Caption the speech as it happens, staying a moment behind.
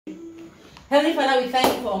Heavenly Father, we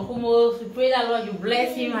thank you for Uncle Mose. We pray that, Lord, you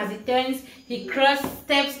bless him as he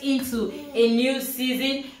steps into a new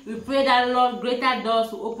season. We pray that, Lord, greater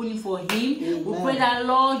doors will open for him. Amen. We pray that,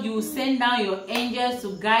 Lord, you will send down your angels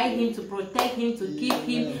to guide him, to protect him, to keep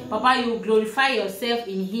him. Papa, you will glorify yourself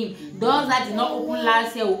in him. Doors that did not open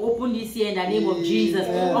last year will open this year in the name of Jesus.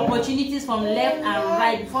 Opportunities from left and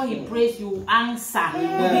right. Before he prays, you will answer. You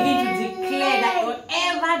begin to declare that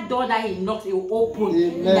whatever door that he knocks, it will open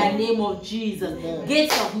in the name of Jesus.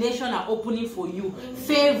 Gates of nation are opening for you.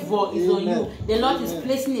 Favor is on you. The Lord is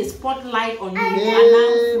placing a spotlight on you.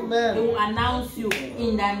 He will announce you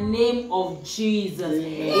in the name of Jesus.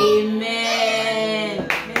 Amen.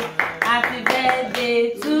 Happy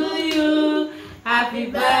birthday to you. Happy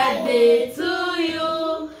birthday to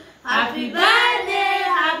you. Happy birthday,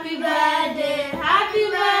 happy birthday, happy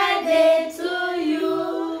birthday to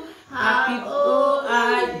you. Happy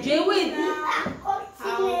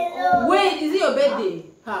Wait, is it your birthday?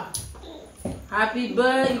 Happy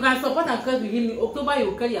birthday. You can support and cut with him. In October, you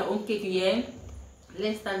will cut your own cake, yeah?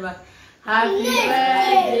 Let's start back. Happy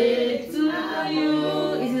birthday to you.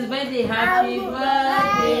 It's his birthday. Happy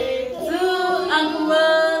birthday to Uncle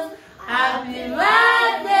Mose. Happy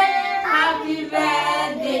birthday. Happy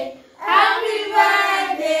birthday. Happy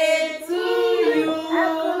birthday to you.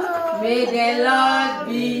 May the Lord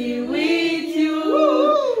be with you.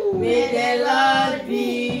 May the Lord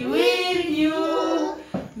be with you.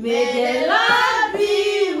 May the Lord be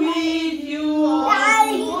with you.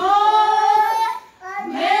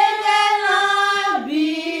 May the Lord be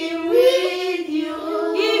with you.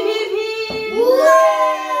 Give him.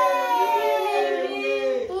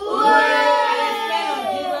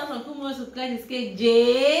 J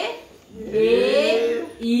A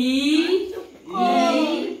E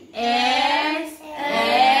S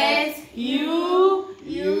S U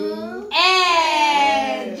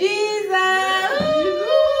N. Jesus.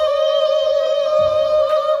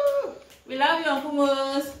 We love you, Uncle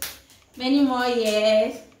Mose. Many more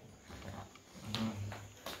years.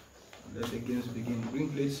 Let the games begin. Bring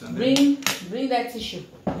plates and bring that tissue.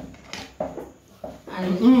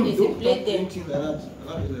 And there's a plate there.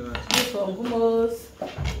 This for Uncle Mose.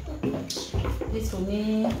 This for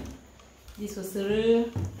me. This for Cyril.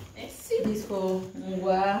 This for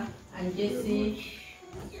Ngwa and Jesse.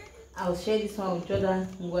 I'll share this one with Jordan.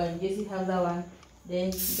 Ngwa and Jesse have that one.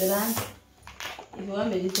 Then Jordan, if you want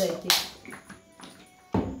me this way, take.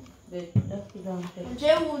 But let's put down.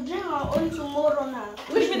 Jay will drink our own tomorrow now.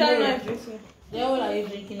 Which me that one drinking? Yeah, what are you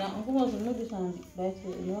drinking now? Uncle Mose, remove this one. That's it.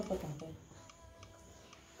 You know what I'm saying.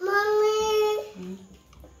 Mommy.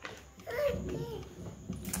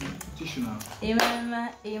 Tissue now. Hey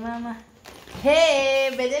mama, hey mama. Hey,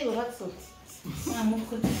 but they go hot foot. Move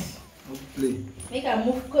good. Play. Make a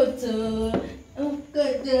move good. Move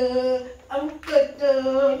good. I'm good.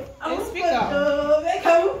 I'm good. Make a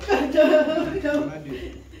move good.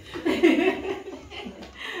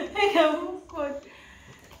 Make a move good.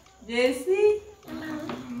 Jesse,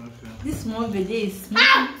 this small baby is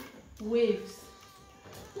making waves.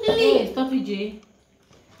 Hey, stop it, Jay.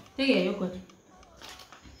 Take your yogurt.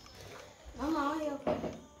 Mama, yogurt.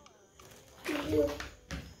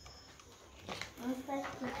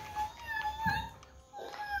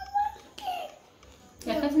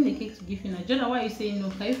 You're cutting the cake to give you now. Jonah, why are you saying no?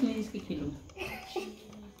 Can you finish this cake alone?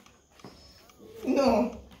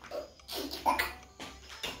 No.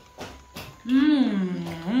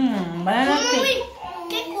 Banana cake.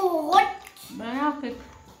 Cake hot. Banana cake.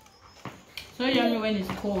 So yummy when it's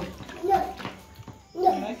cold. No.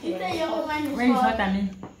 When When it's hot, I mean.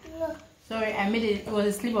 No. Sorry, I made it. It was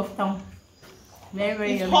a slip of tongue. Very,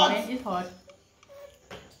 very yummy. Hot. When it's hot.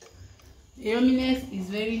 The yumminess is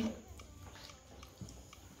very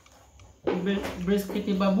brisket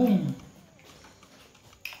baboom.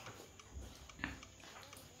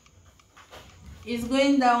 It's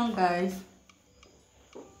going down, guys.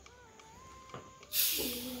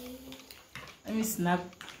 Let me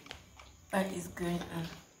snap. That is going on.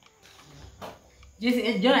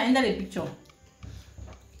 Jesse, Jonah, enter the picture.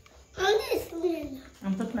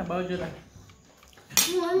 I'm talking about Jonah.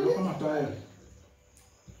 I'm tired.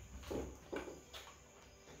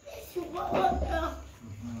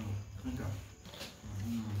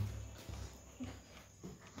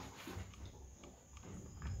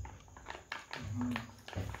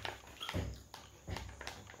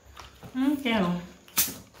 Okay.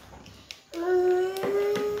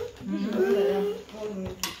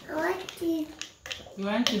 You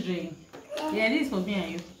want to drink? Yeah, this is for me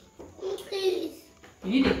and you. Please. You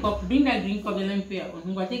need a cup. Bring that green cup and let me put it on.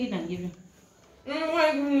 I'm going to take it and give you.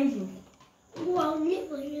 Well,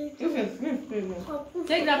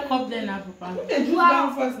 Take that cup there now, Papa. Put the juice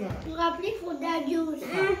down first now. You can play for that juice.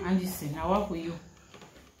 And listen, I work for you.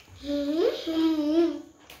 Give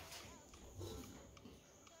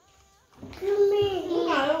me.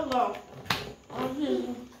 I don't know.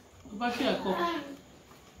 Papa, share a cup.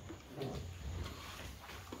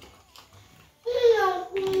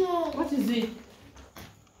 No. What is it?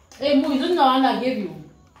 Hey, Mo, is this the one I gave you?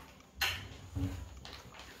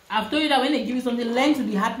 I've told you that when they give you something, learn to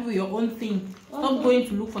be happy with your own thing. Stop going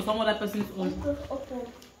to look for some other person's own. Okay.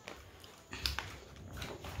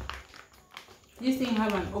 This thing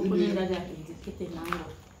have an opening that they have indicated now.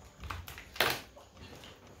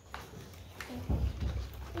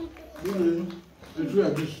 It's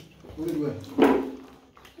real this. What do you do?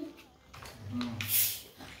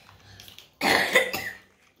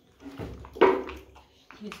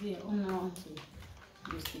 It's here. Oh, no.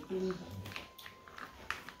 You're sticking.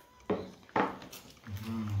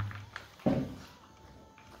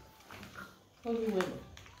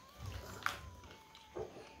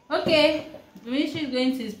 Okay, the ministry is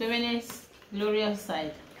going to his feminist glorious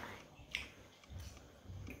side.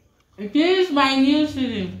 It is my new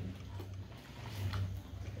season.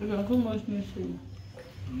 Okay, too much new season.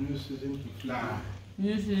 New season to fly.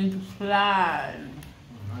 New season to fly.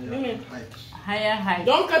 Higher heights. Higher heights.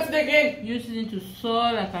 Don't cut it again. New season to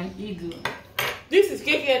soar like an eagle. This is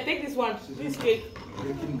cake here. Take this one. This cake.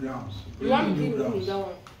 Breaking grounds. You want to Breaking give new me that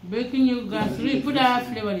one? Breaking new grounds. Really put that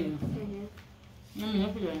flavor in. No,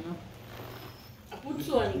 not put that enough. I put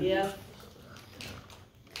 2 on here.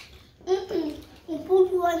 You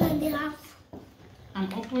put one in the house.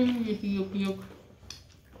 I'm opening with yolk.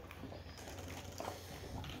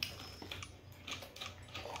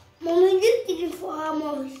 Mommy, this is for how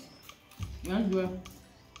much? That's well.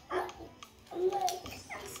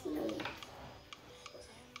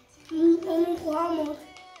 Mommy, for how much?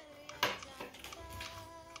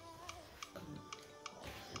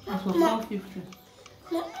 That's for 450.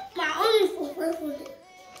 My own is for 500.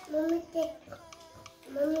 Mommy, take.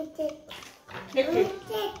 Mommy, take. Take Mommy, it.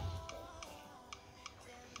 take.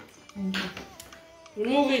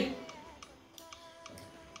 Remove it.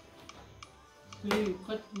 So you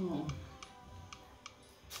cut more.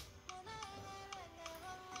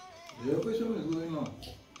 The operation is going on.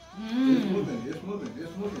 It's moving. It's moving.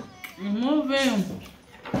 It's moving. It's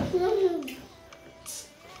moving.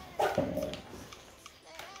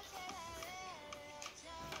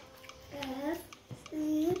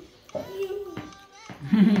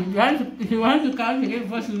 You want to count again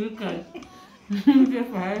first to look at. Just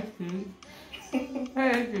for her to.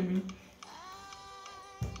 Hey, baby.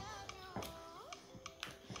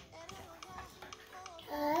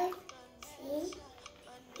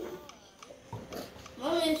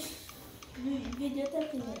 Mommy, video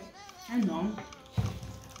taking it. I know.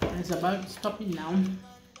 It's about stopping now.